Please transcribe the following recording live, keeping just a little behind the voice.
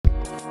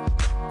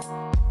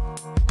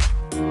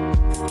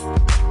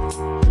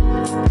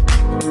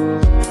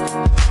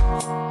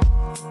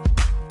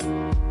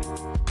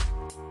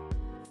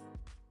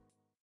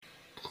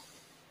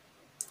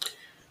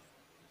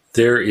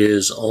There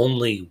is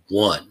only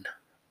one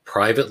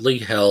privately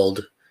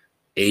held,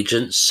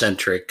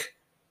 agent-centric,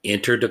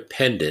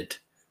 interdependent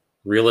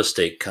real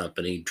estate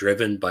company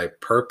driven by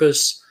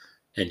purpose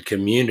and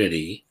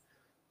community,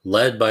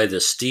 led by the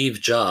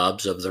Steve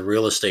Jobs of the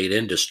real estate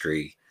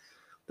industry,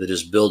 that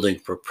is building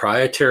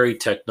proprietary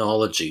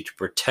technology to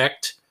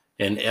protect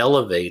and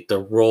elevate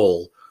the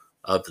role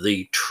of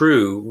the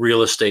true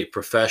real estate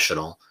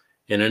professional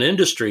in an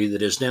industry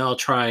that is now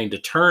trying to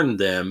turn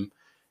them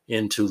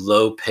into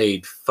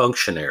low-paid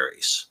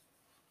functionaries.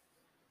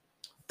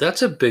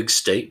 That's a big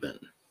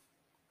statement.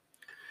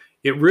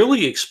 It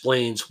really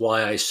explains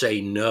why I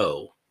say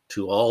no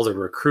to all the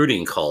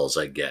recruiting calls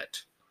I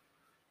get.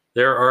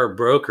 There are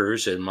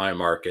brokers in my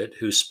market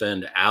who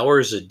spend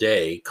hours a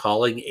day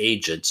calling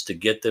agents to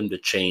get them to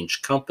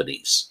change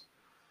companies.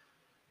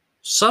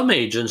 Some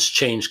agents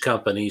change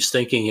companies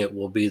thinking it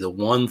will be the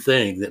one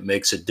thing that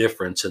makes a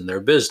difference in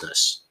their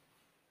business.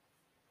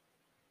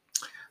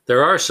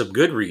 There are some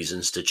good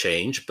reasons to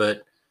change,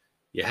 but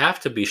you have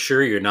to be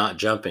sure you're not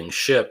jumping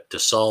ship to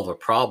solve a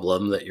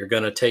problem that you're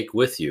going to take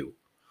with you.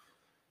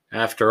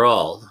 After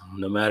all,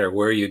 no matter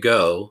where you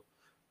go,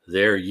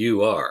 there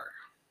you are.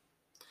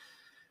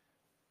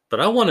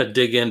 But I want to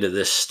dig into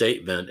this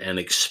statement and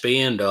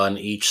expand on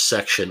each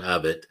section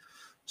of it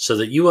so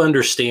that you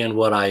understand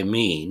what I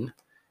mean.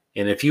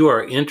 And if you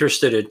are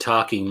interested in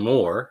talking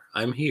more,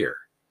 I'm here.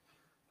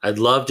 I'd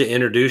love to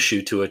introduce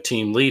you to a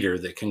team leader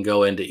that can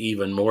go into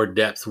even more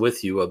depth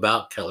with you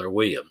about Keller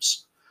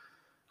Williams.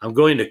 I'm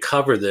going to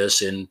cover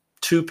this in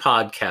 2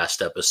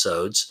 podcast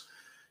episodes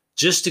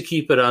just to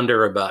keep it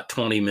under about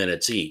 20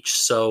 minutes each.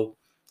 So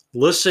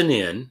listen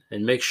in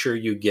and make sure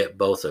you get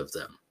both of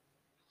them.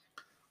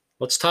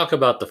 Let's talk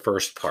about the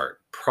first part,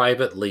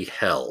 privately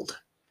held.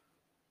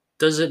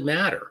 Does it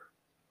matter?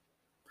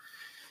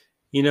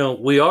 You know,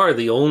 we are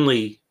the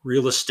only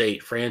real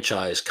estate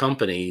franchise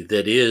company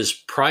that is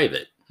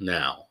private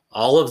now.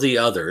 All of the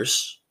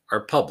others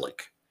are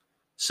public.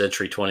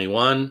 Century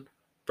 21,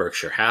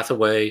 Berkshire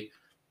Hathaway,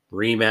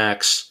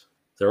 RE/MAX,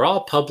 they're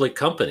all public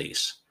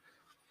companies.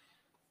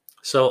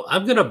 So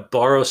I'm going to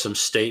borrow some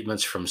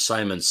statements from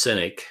Simon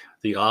Sinek,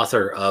 the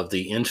author of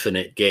The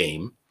Infinite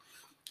Game,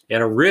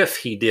 and a riff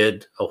he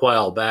did a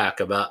while back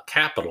about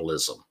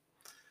capitalism.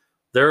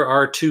 There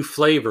are 2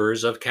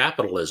 flavors of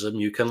capitalism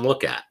you can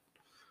look at.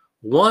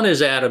 One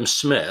is Adam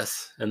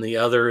Smith, and the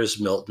other is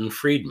Milton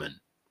Friedman.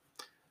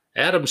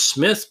 Adam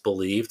Smith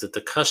believed that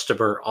the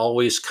customer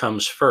always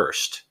comes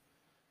first.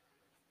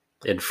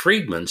 And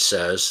Friedman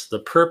says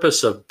the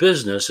purpose of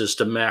business is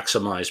to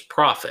maximize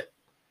profit.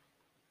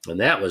 And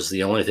that was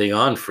the only thing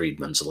on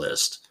Friedman's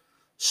list.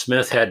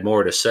 Smith had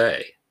more to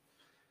say.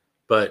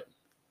 But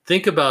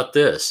think about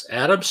this.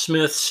 Adam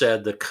Smith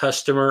said the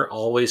customer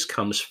always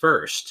comes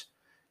first.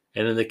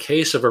 And in the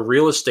case of a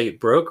real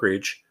estate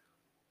brokerage,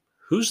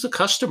 who's the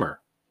customer?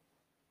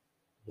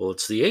 Well,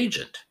 it's the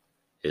agent,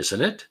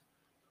 isn't it?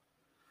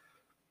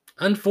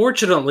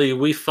 Unfortunately,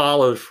 we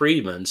followed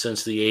Friedman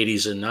since the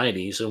 80s and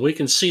 90s, and we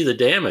can see the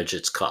damage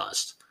it's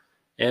caused.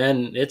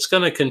 And it's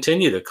going to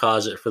continue to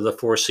cause it for the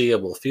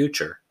foreseeable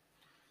future.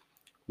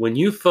 When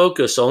you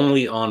focus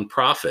only on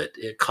profit,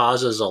 it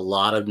causes a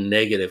lot of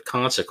negative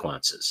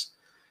consequences.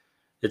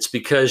 It's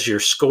because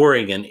you're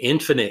scoring an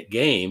infinite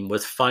game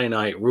with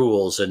finite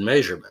rules and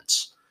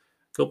measurements.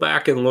 Go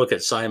back and look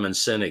at Simon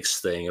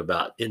Sinek's thing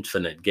about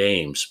infinite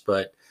games.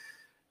 But,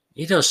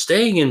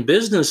 staying in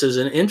business is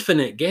an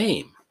infinite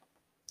game.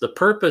 The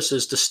purpose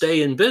is to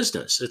stay in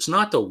business. It's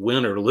not to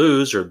win or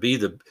lose or be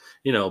the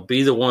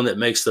one that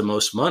makes the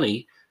most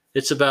money.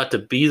 It's about to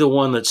be the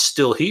one that's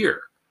still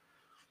here.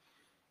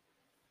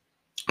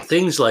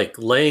 Things like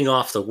laying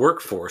off the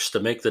workforce to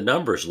make the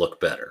numbers look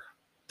better.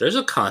 There's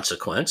a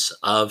consequence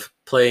of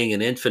playing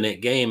an infinite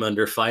game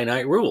under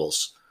finite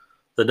rules.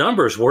 The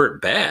numbers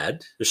weren't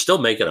bad. They're still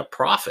making a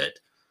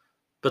profit,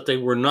 but they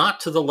were not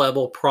to the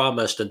level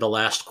promised in the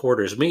last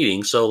quarter's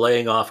meeting, so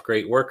laying off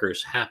great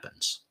workers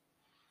happens.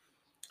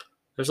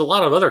 There's a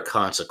lot of other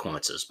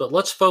consequences, but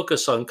let's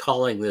focus on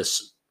calling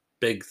this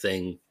big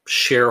thing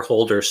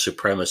shareholder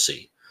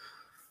supremacy.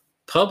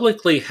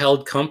 Publicly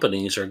held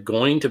companies are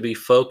going to be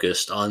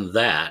focused on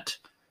that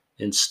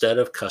instead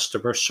of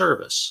customer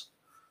service,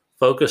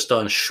 focused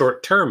on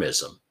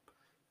short-termism,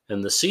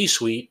 and the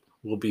C-suite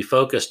will be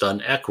focused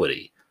on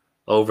equity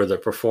over the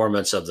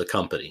performance of the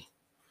company.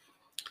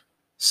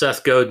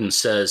 Seth Godin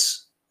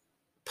says,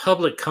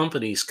 public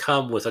companies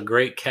come with a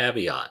great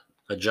caveat,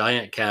 a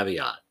giant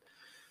caveat.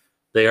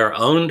 They are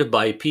owned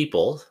by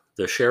people,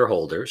 the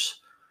shareholders,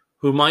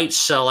 who might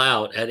sell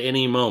out at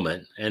any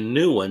moment, and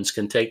new ones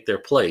can take their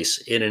place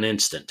in an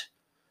instant.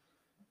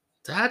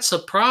 That's a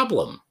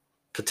problem,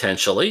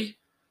 potentially.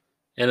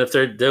 And if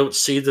they don't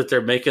see that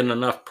they're making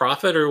enough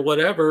profit or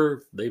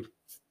whatever, they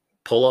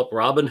pull up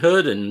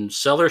Robinhood and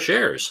sell their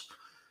shares.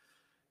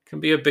 It can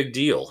be a big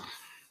deal,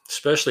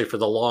 especially for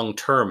the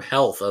long-term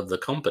health of the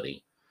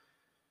company.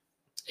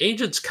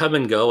 Agents come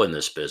and go in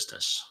this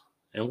business,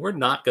 and we're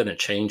not going to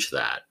change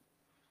that.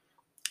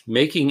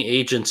 Making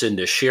agents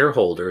into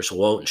shareholders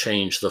won't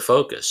change the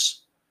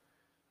focus.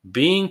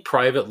 Being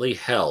privately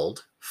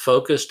held,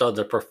 focused on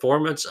the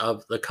performance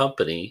of the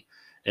company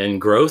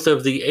and growth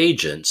of the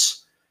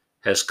agents,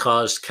 has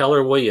caused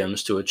Keller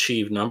Williams to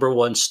achieve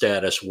 #1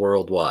 status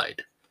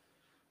worldwide.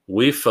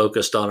 We've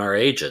focused on our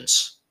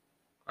agents,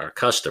 our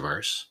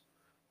customers,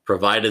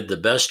 provided the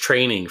best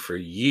training for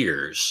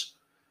years,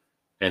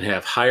 and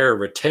have higher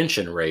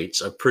retention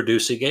rates of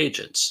producing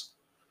agents.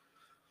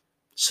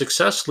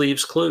 Success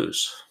leaves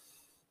clues.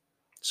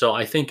 So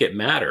I think it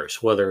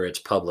matters whether it's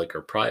public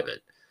or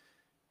private.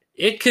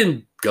 It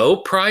can go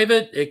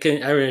private. It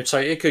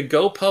could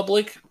go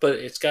public, but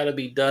it's got to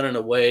be done in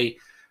a way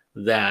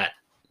that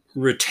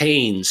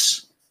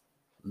retains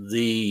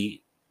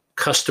the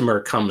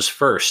customer comes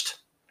first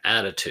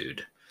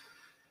attitude.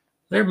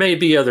 There may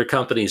be other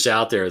companies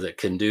out there that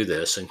can do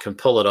this and can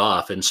pull it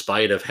off in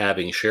spite of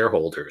having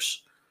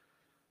shareholders,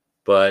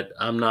 but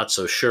I'm not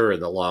so sure in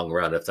the long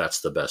run if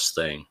that's the best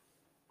thing.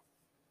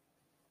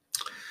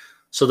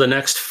 So the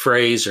next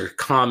phrase or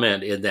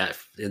comment in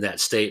that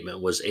statement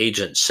was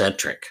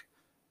agent-centric.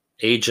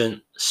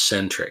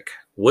 Agent-centric.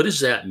 What does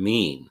that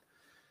mean?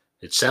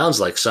 It sounds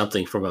like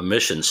something from a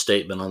mission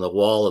statement on the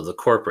wall of the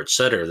corporate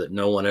center that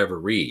no one ever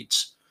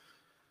reads.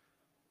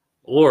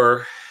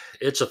 Or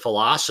it's a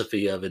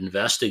philosophy of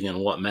investing in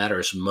what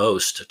matters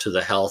most to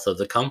the health of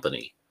the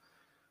company.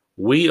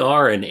 We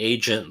are an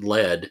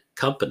agent-led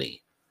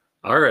company.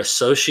 Our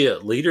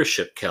Associate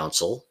Leadership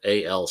Council,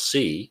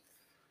 ALC,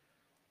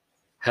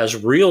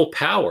 has real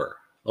power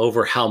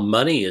over how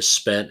money is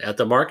spent at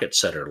the market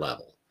center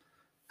level,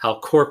 how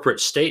corporate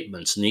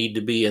statements need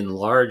to be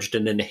enlarged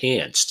and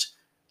enhanced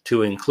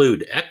to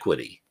include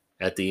equity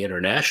at the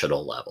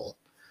international level.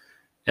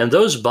 And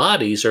those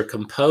bodies are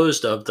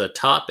composed of the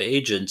top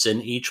agents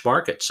in each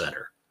market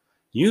center.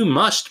 You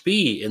must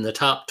be in the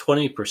top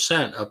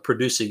 20% of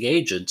producing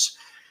agents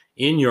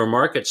in your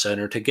market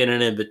center to get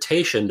an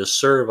invitation to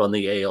serve on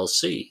the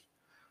ALC.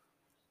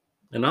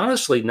 And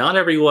honestly, not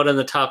everyone in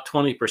the top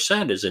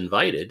 20% is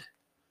invited.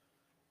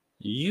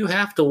 You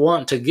have to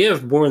want to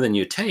give more than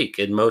you take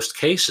in most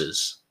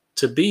cases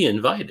to be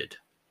invited.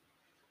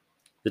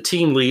 The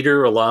team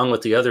leader, along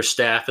with the other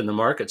staff in the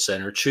market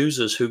center,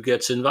 chooses who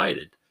gets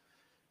invited.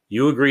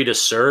 You agree to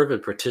serve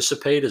and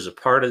participate as a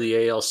part of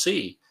the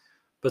ALC,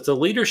 but the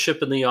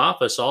leadership in the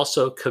office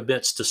also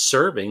commits to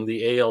serving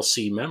the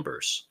ALC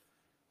members.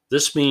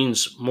 This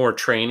means more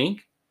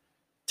training,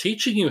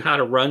 teaching you how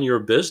to run your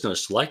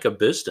business like a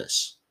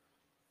business.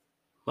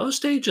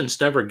 Most agents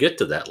never get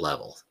to that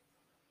level.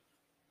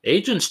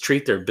 Agents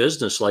treat their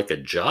business like a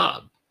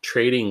job,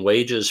 trading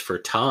wages for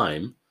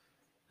time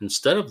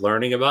instead of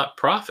learning about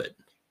profit.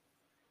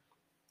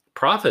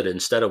 Profit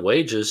instead of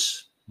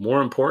wages,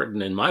 more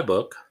important in my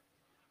book.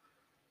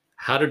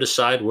 How to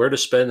decide where to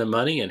spend the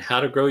money and how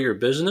to grow your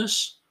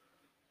business.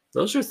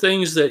 Those are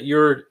things that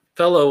your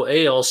fellow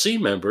ALC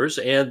members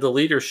and the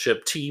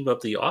leadership team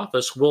of the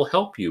office will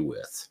help you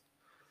with.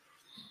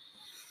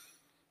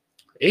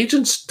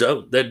 Agents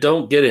that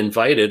don't get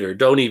invited or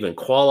don't even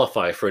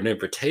qualify for an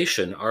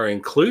invitation are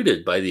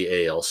included by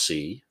the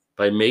ALC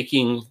by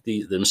making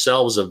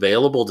themselves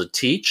available to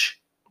teach,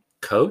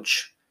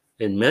 coach,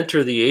 and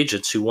mentor the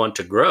agents who want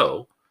to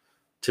grow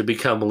to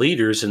become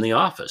leaders in the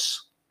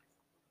office,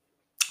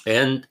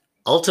 and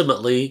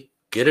ultimately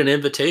get an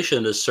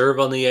invitation to serve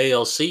on the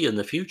ALC in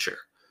the future.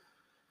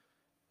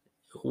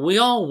 We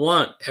all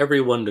want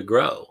everyone to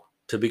grow,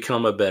 to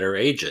become a better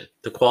agent,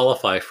 to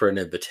qualify for an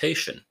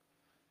invitation.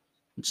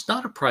 It's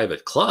not a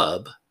private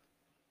club,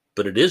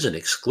 but it is an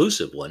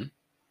exclusive one.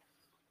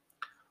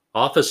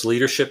 Office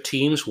leadership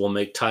teams will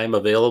make time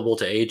available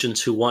to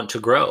agents who want to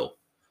grow.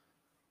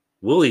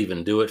 We'll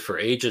even do it for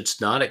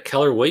agents not at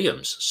Keller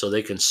Williams so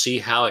they can see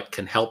how it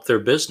can help their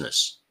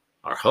business.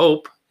 Our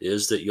hope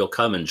is that you'll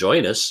come and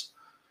join us,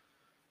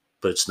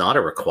 but it's not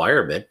a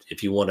requirement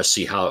if you want to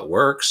see how it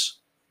works.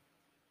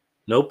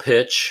 No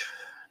pitch,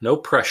 no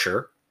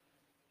pressure,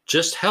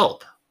 just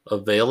help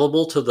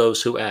available to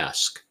those who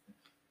ask.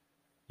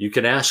 You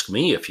can ask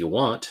me if you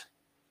want.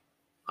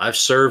 I've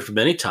served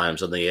many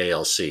times on the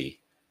ALC,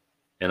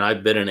 and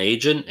I've been an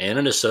agent and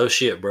an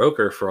associate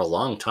broker for a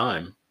long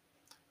time.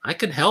 I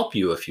can help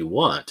you if you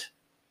want,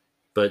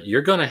 but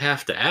you're going to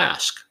have to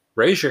ask.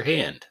 Raise your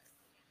hand.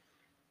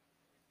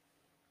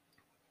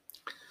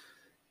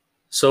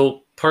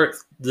 So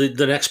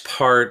the next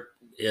part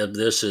of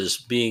this is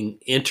being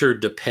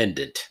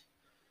interdependent.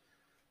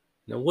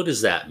 Now, what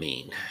does that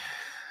mean?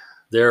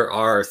 There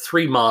are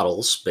three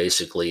models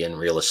basically in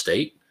real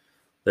estate.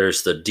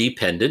 There's the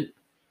dependent,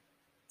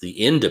 the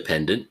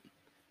independent,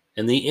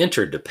 and the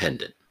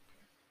interdependent.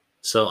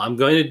 So I'm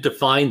going to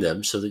define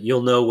them so that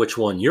you'll know which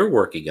one you're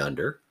working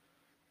under,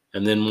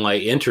 and then why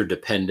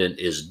interdependent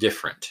is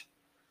different.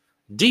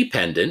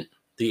 Dependent,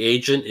 the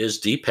agent is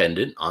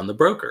dependent on the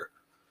broker.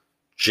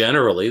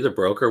 Generally, the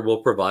broker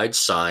will provide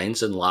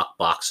signs and lock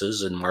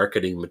boxes and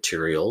marketing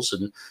materials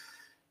and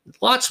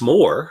lots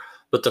more,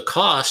 but the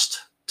cost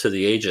to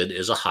the agent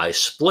is a high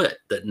split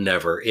that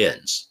never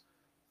ends.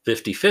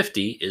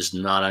 50-50 is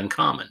not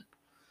uncommon,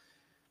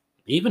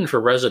 even for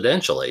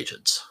residential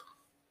agents.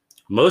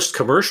 Most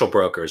commercial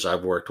brokers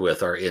I've worked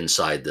with are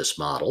inside this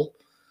model.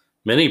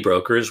 Many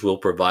brokers will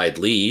provide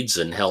leads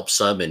and help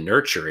some in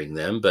nurturing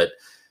them, but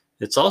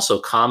it's also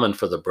common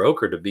for the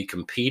broker to be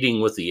competing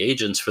with the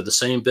agents for the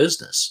same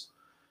business.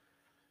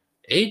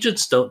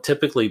 Agents don't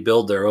typically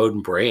build their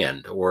own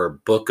brand or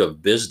book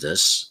of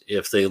business.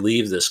 If they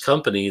leave this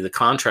company, the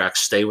contracts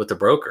stay with the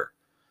broker.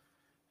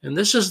 And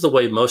this is the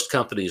way most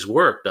companies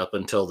worked up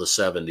until the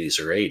 70s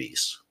or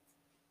 80s.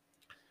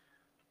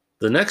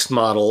 The next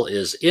model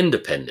is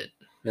independent.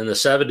 In the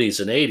 70s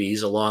and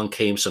 80s, along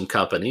came some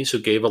companies who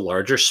gave a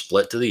larger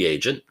split to the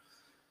agent,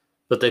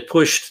 but they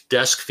pushed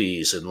desk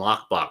fees and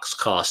lockbox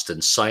cost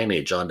and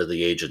signage onto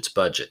the agent's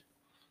budget.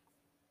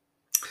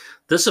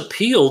 This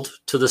appealed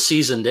to the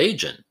seasoned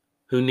agent,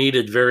 who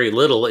needed very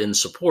little in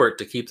support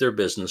to keep their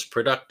business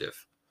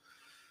productive.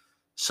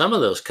 Some of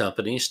those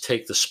companies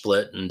take the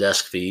split in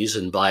desk fees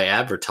and buy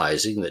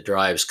advertising that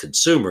drives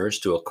consumers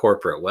to a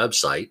corporate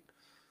website.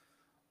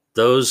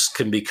 Those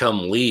can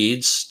become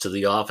leads to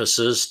the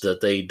offices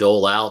that they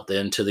dole out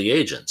then to the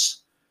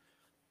agents.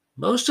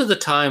 Most of the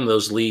time,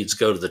 those leads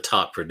go to the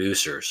top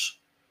producers,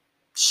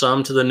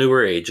 some to the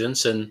newer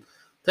agents, and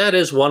that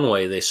is one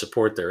way they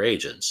support their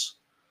agents.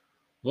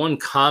 One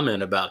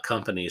comment about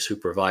companies who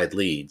provide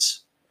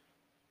leads: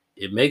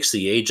 it makes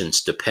the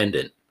agents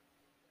dependent.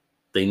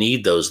 They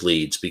need those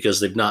leads because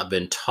they've not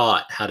been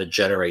taught how to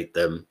generate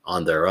them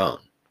on their own.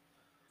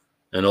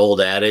 An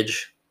old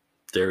adage,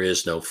 there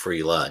is no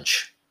free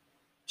lunch,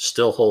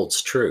 still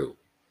holds true.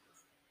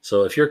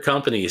 So if your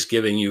company is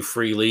giving you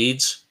free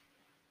leads,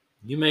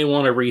 you may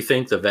want to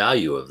rethink the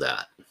value of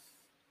that.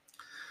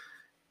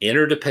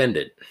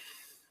 Interdependent.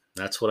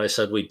 That's what I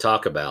said we'd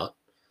talk about.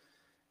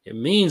 It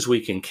means we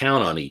can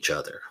count on each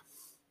other.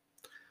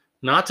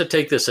 Not to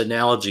take this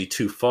analogy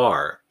too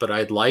far, but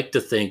I'd like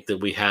to think that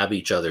we have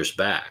each other's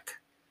back.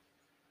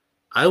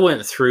 I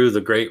went through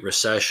the Great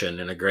Recession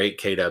in a great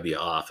KW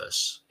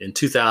office. In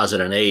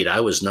 2008, I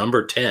was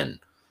number 10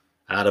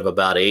 out of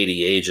about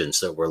 80 agents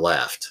that were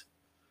left.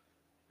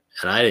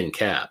 And I didn't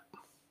cap.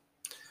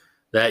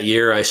 That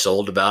year, I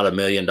sold about $1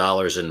 million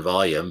in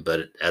volume,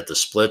 but at the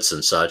splits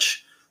and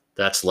such,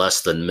 that's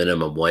less than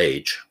minimum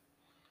wage.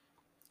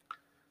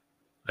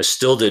 I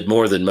still did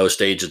more than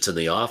most agents in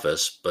the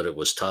office, but it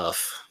was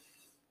tough.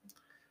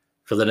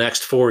 For the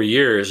next 4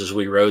 years, as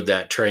we rode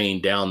that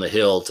train down the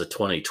hill to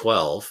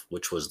 2012,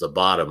 which was the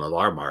bottom of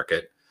our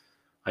market,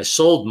 I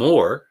sold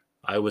more.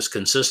 I was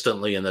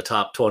consistently in the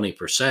top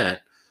 20%,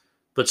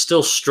 but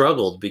still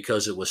struggled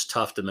because it was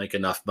tough to make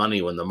enough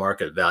money when the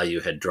market value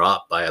had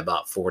dropped by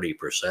about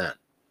 40%.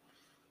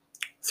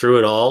 Through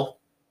it all,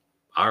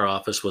 our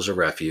office was a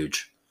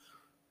refuge.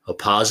 A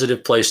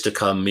positive place to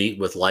come meet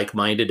with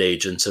like-minded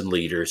agents and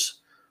leaders,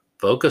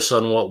 focus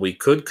on what we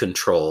could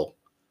control,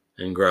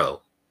 and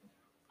grow.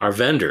 Our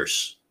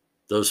vendors,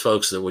 those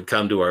folks that would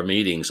come to our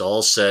meetings,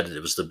 all said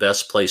it was the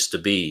best place to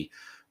be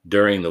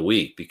during the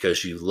week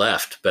because you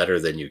left better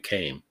than you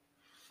came.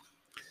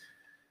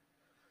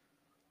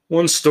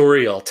 One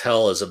story I'll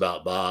tell is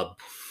about Bob.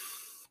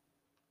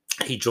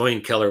 He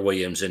joined Keller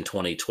Williams in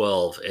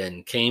 2012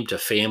 and came to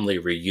family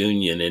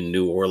reunion in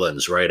New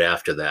Orleans right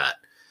after that.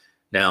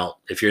 Now,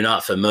 if you're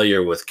not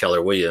familiar with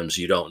Keller Williams,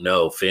 you don't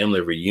know,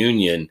 family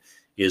reunion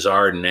is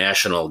our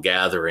national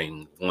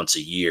gathering once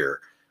a year.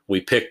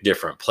 We pick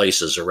different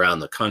places around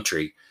the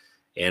country,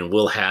 and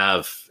we'll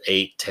have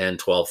 8, 10,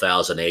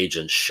 12,000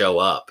 agents show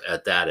up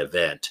at that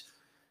event.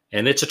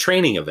 And it's a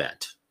training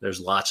event. There's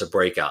lots of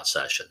breakout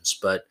sessions.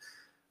 But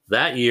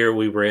that year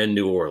we were in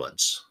New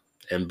Orleans,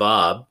 and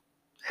Bob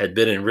had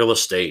been in real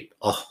estate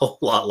a whole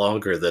lot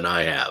longer than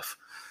I have.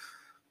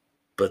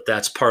 But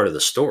that's part of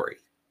the story.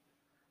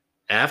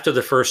 After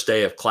the first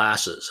day of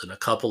classes and a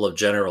couple of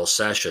general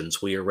sessions,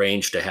 we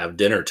arranged to have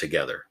dinner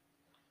together.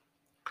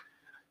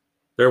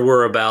 There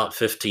were about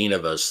 15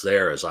 of us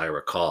there, as I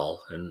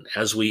recall, and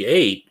as we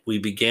ate, we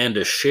began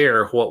to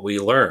share what we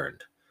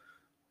learned.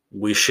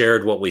 We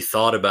shared what we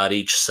thought about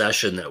each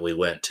session that we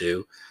went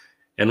to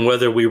and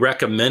whether we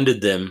recommended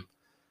them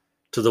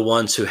to the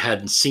ones who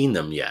hadn't seen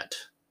them yet.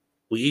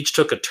 We each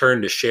took a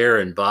turn to share,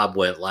 and Bob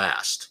went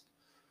last.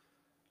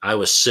 I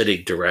was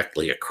sitting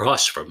directly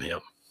across from him.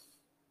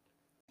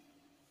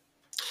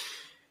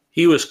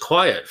 He was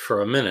quiet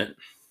for a minute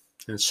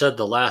and said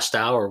the last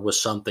hour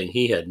was something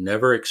he had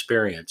never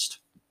experienced,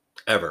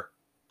 ever.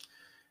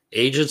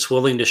 Agents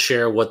willing to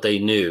share what they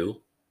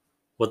knew,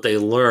 what they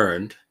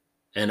learned,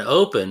 and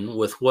open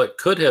with what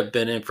could have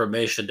been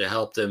information to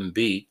help them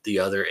beat the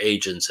other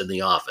agents in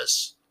the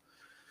office.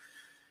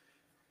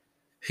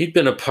 He'd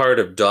been a part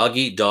of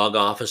dog-eat-dog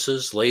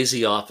offices,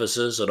 lazy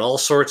offices, and all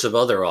sorts of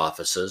other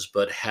offices,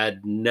 but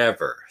had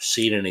never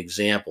seen an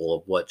example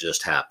of what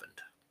just happened.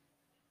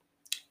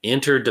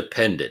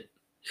 Interdependent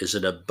is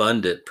an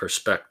abundant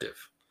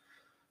perspective.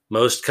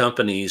 Most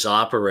companies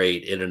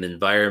operate in an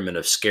environment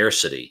of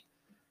scarcity,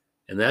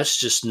 and that's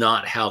just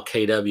not how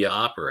KW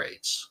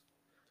operates.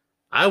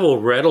 I will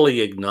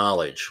readily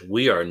acknowledge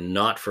we are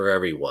not for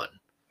everyone.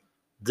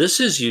 This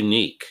is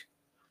unique.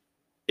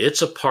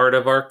 It's a part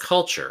of our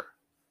culture.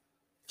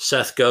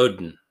 Seth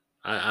Godin,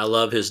 I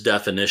love his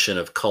definition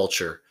of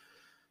culture.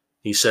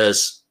 He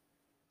says,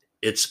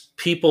 it's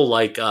people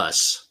like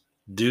us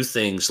do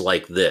things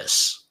like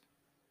this.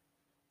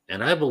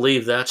 And I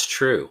believe that's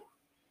true.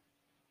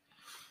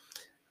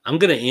 I'm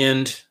going to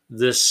end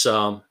this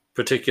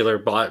particular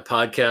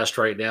podcast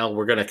right now.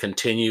 We're going to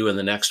continue in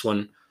the next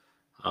one.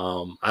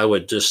 I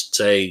would just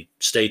say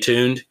stay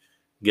tuned,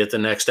 get the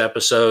next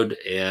episode,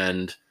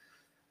 and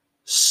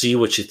see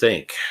what you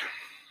think.